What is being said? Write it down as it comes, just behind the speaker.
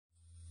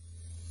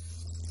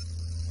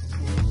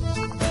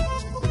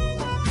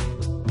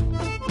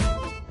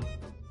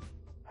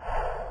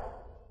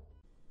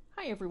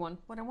everyone.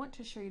 What I want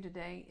to show you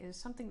today is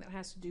something that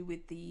has to do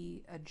with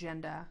the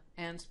agenda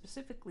and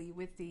specifically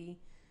with the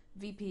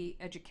VP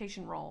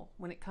education role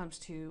when it comes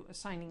to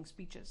assigning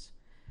speeches.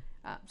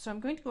 So I'm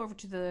going to go over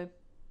to the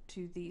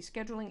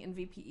scheduling and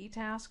VPE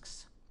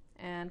tasks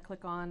and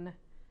click on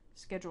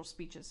schedule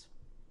speeches.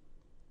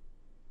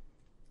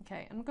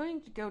 Okay, I'm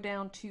going to go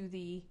down to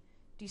the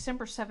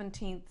December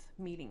 17th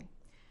meeting.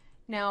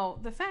 Now,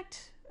 the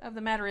fact of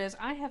the matter is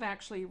I have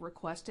actually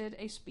requested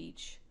a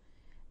speech,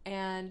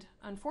 and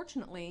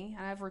unfortunately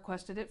I've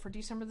requested it for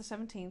December the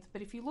 17th,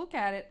 but if you look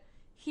at it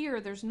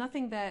here, there's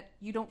nothing that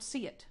you don't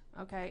see it,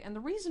 okay? And the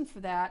reason for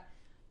that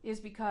is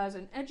because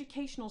an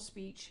educational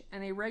speech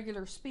and a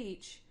regular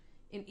speech,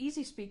 in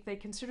Easy Speak, they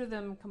consider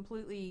them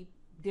completely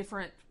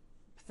different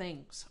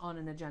things on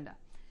an agenda.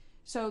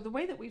 So the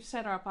way that we've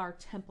set up our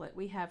template,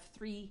 we have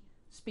three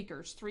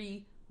speakers,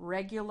 three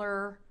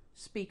regular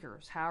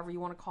speakers, however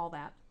you want to call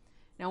that.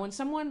 Now, when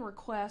someone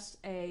requests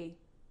a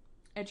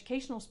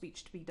educational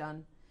speech to be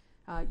done,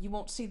 you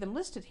won't see them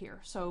listed here.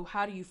 So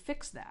how do you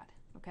fix that?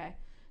 Okay.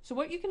 So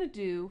what you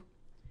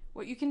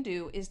can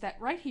do is that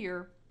right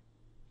here,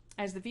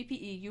 as the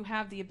VPE, you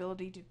have the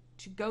ability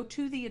to go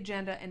to the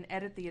agenda and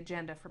edit the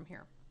agenda from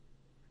here.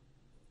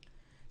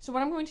 So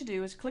what I'm going to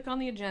do is click on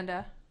the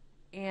agenda,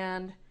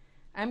 and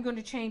I'm going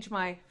to change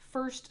my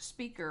first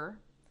speaker.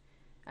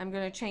 I'm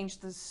going to change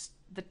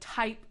the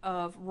type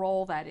of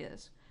role that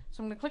is.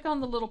 So I'm going to click on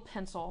the little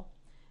pencil,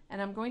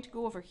 and I'm going to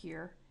go over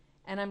here,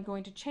 and I'm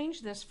going to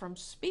change this from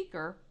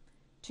speaker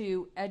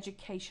to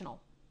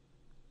educational.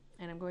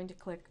 And I'm going to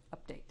click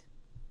update.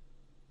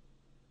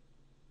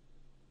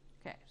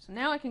 Okay, so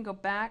now I can go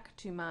back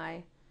to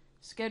my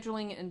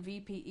scheduling and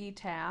VPE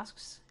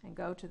tasks and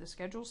go to the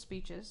schedule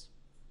speeches.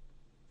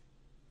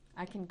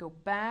 I can go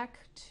back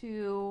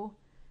to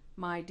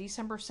my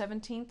December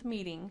 17th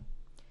meeting,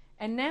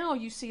 and now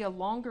you see a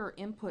longer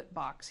input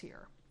box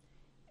here.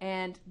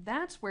 And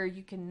that's where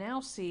you can now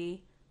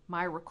see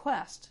my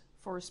request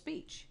for a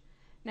speech.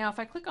 Now, if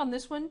I click on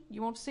this one,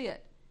 you won't see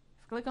it.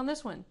 If I click on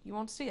this one, you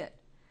won't see it.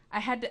 I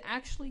had to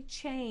actually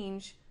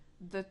change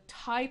the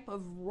type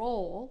of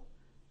role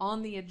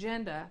on the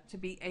agenda to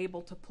be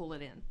able to pull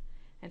it in.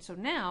 And so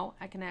now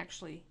I can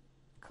actually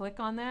click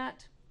on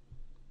that,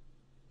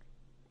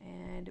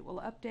 and it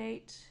will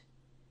update,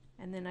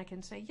 and then I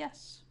can say,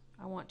 yes,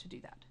 I want to do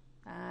that.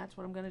 That's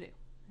what I'm going to do.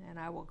 And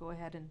I will go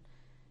ahead and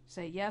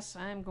say, yes,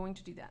 I'm going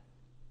to do that.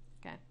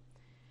 Okay.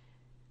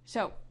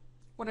 So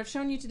what I've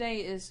shown you today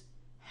is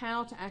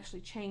how to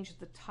actually change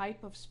the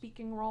type of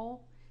speaking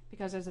role,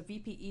 because as a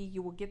VPE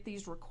you will get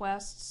these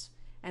requests,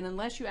 and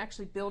unless you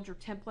actually build your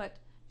template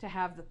to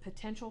have the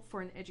potential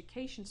for an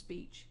education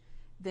speech,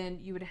 then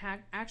you would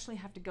actually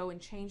have to go and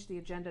change the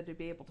agenda to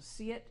be able to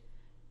see it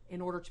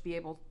in order to be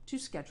able to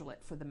schedule it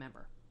for the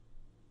member.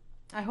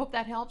 I hope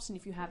that helps, and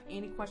if you have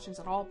any questions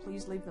at all,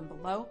 please leave them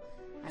below,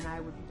 and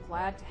I would be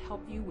glad to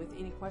help you with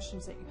any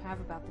questions that you have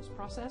about this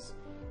process.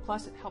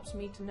 Plus, it helps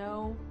me to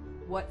know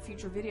what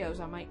future videos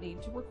I might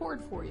need to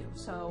record for you.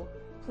 So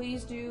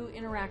please do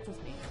interact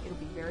with me. It'll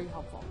be very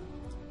helpful.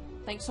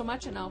 Thanks so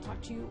much, and I'll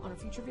talk to you on a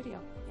future video.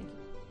 Thank you.